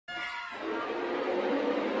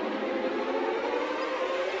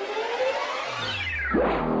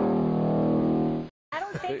I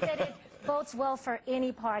don't think that it bodes well for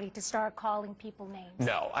any party to start calling people names.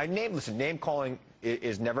 No, listen, name calling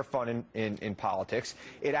is never fun in politics.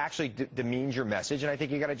 It actually demeans your message, and I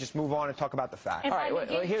think you got to just move on and talk about the facts. All right, well,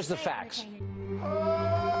 here's the facts.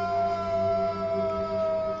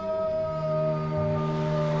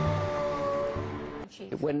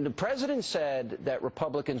 When the president said that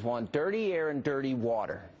Republicans want dirty air and dirty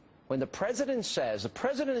water, when the president says, the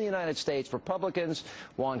president of the United States, Republicans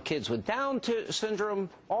want kids with Down syndrome,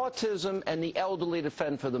 autism, and the elderly to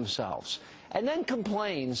fend for themselves, and then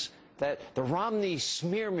complains that the Romney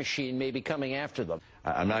smear machine may be coming after them.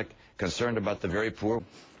 I'm not concerned about the very poor.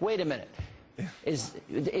 Wait a minute.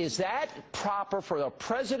 Is that proper for the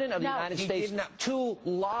president of the United States to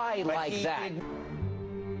lie like that?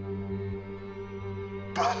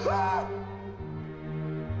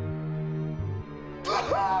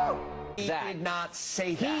 He did not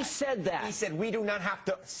say that. He said that. He said we do not have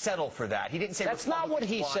to settle for that. He didn't say that's not what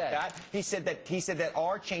he said. That. He said that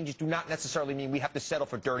our changes do not necessarily mean we have to settle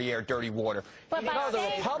for dirty air, dirty water. But no,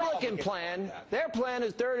 the Republican plan, their plan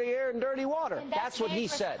is dirty air and dirty water. And that's what he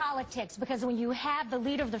said. Politics, because when you have the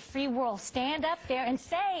leader of the free world stand up there and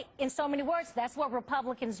say, in so many words, that's what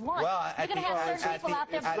Republicans want. Well, you're going to have certain people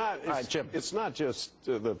out there. It's not just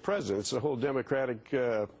the president. It's the whole Democratic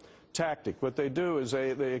tactic. What they do is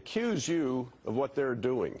they accuse you of what they're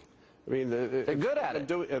doing. I mean, they're good at it.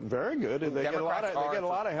 Very good, and they get a lot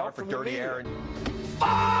of help from dirty the air.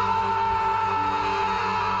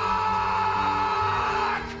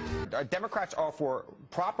 Democrats are for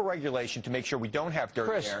proper regulation to make sure we don't have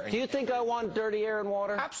dirty air. Do you think I want dirty air and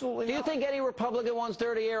water? Absolutely Do you think any Republican wants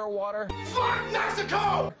dirty air or water? Fuck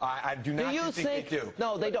Mexico! I do not think they do.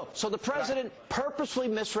 No, they don't. So the president purposely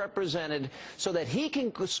misrepresented so that he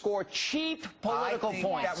can score cheap political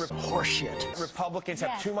points. Horseshit. Republicans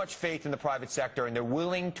have too much faith in the private sector, and they're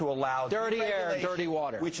willing to allow dirty air, dirty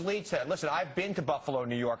water. Which leads to, listen, I've been to Buffalo,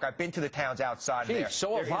 New York. I've been to the towns outside of there.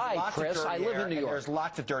 So have I, Chris. I live in New York. There's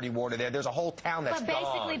lots of dirty water there. There's a whole town that's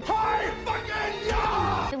basically,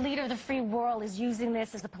 the leader of the free world is using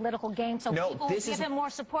this as a political game, so people give him more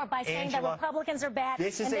support by saying that Republicans are bad.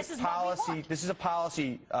 This is a policy. This is a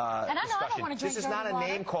policy discussion. This is not a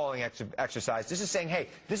name-calling exercise. This is saying, hey,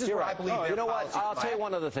 this is where I believe. You know what? I'll tell you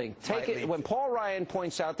one other thing. Take it when Paul Ryan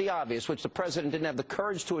points out the obvious, which the president didn't have the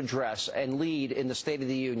courage to address and lead in the State of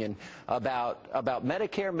the Union about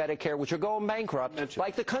Medicare, which are going bankrupt,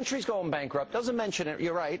 like the country's going bankrupt. Doesn't mention it.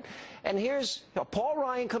 You're right. And here's Paul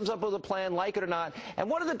Ryan comes up with a plan, like it or not. And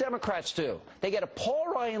what do the Democrats do? They get a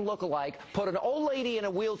Paul Ryan lookalike, put an old lady in a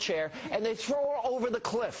wheelchair, and they throw her over the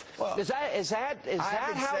cliff. Well, is that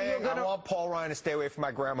how you're going to? I want Paul Ryan to stay away from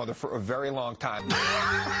my grandmother for a very long time.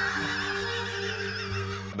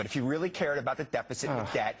 But if he really cared about the deficit and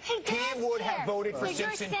debt, he would have voted for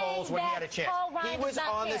Simpson Bowles when he had a chance. He was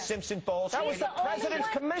on the Simpson Bowles. That was the president's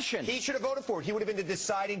commission. He should have voted for it. He would have been the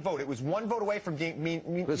deciding vote. It was one vote away from being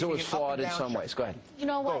because it was flawed in some ways. Go ahead. You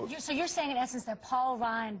know what? So you're saying in essence that Paul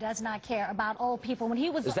Ryan does not care about old people when he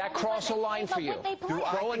was. Does that cross a line for you?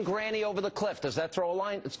 Throwing Granny over the cliff. Does that throw a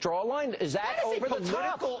line? Draw a line. Is that over the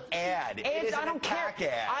top? Political ad. I don't care.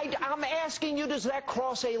 I'm asking you. Does that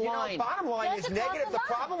cross a line? Bottom line is negative. The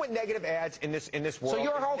problem with negative ads in this world. So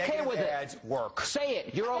you're okay with it? Ads work. Say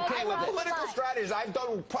it. You're okay with it. Political strategies. I've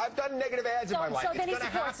done negative ads in my life. It's going to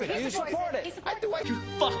happen. You support it. You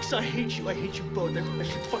fucks. I hate you. I hate you both. I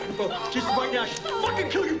should fucking both. Just right now. I should fucking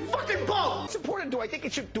kill you. Fucking both. Support it. Do I think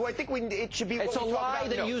it should? It should be? It's a lie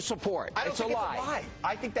that you support. It's a lie.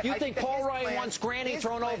 I think that. You think Paul Ryan wants Granny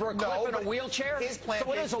thrown over a cliff in a wheelchair? His plan.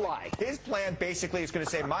 So it is a lie. His plan basically is going to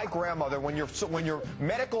say, my grandmother, when your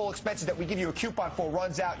medical expenses that we give you a coupon for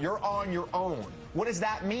runs out, you're on your own. What does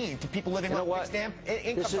that mean to people living on fixed income?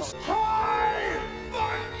 This is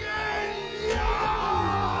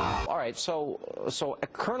all right. So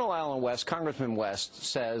Colonel Allen West, Congressman West,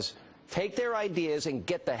 says, take their ideas and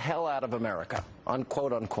get the hell out of America,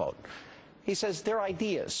 unquote, unquote. He says they're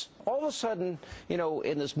ideas. All of a sudden, you know,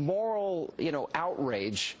 in this moral,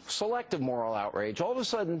 outrage, selective moral outrage, all of a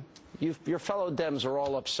sudden, your fellow Dems are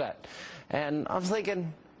all upset. And I'm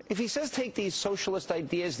thinking, if he says take these socialist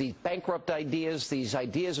ideas, these bankrupt ideas, these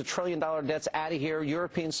ideas of trillion-dollar debts out of here,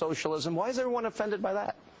 European socialism, why is everyone offended by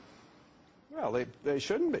that? Well, they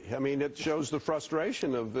shouldn't be. I mean, it shows the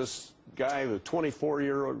frustration of this guy, the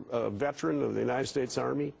 24-year veteran of the United States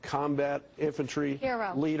Army, combat infantry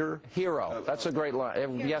leader. Hero. That's a great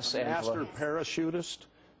line. Yes, Angela. Master parachutist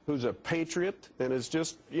who's a patriot, and is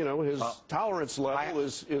just, his tolerance level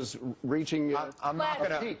is reaching I'm not going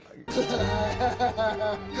to peak.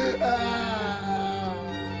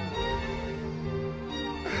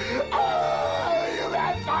 Oh, you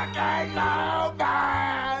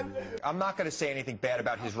I'm not going to say anything bad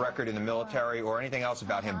about his record in the military or anything else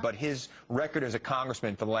about him, but his record as a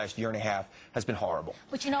congressman for the last year and a half has been horrible.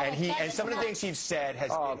 But you know, and some of the things he's said has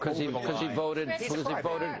been because he voted.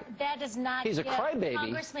 That does not He's a give crybaby.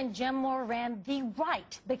 Congressman Jim Moran the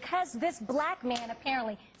right, because this black man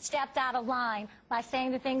apparently stepped out of line by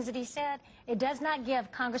saying the things that he said. It does not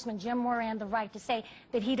give Congressman Jim Moran the right to say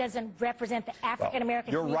that he doesn't represent the African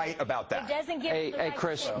American You're community. right about that. It doesn't give him the right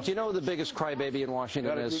Chris, to. do you know who the biggest crybaby in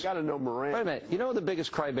Washington is? You got to know Moran. Wait a minute. You know who the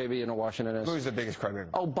biggest crybaby in Washington is? Who's the biggest crybaby?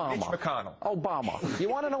 Obama. Mitch McConnell. Obama. You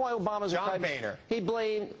want to know why Obama's John a crybaby? Boehner. He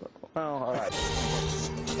blamed. Oh, all right.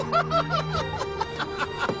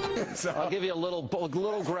 I'll give you a little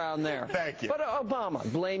ground there. Thank you. But Obama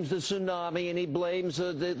blames the tsunami, and he blames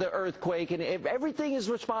the earthquake, and everything is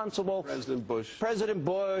responsible. President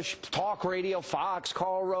Bush, talk radio, Fox,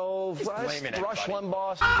 Karl Rove, He's blaming Rush everybody.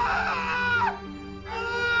 Limbaugh.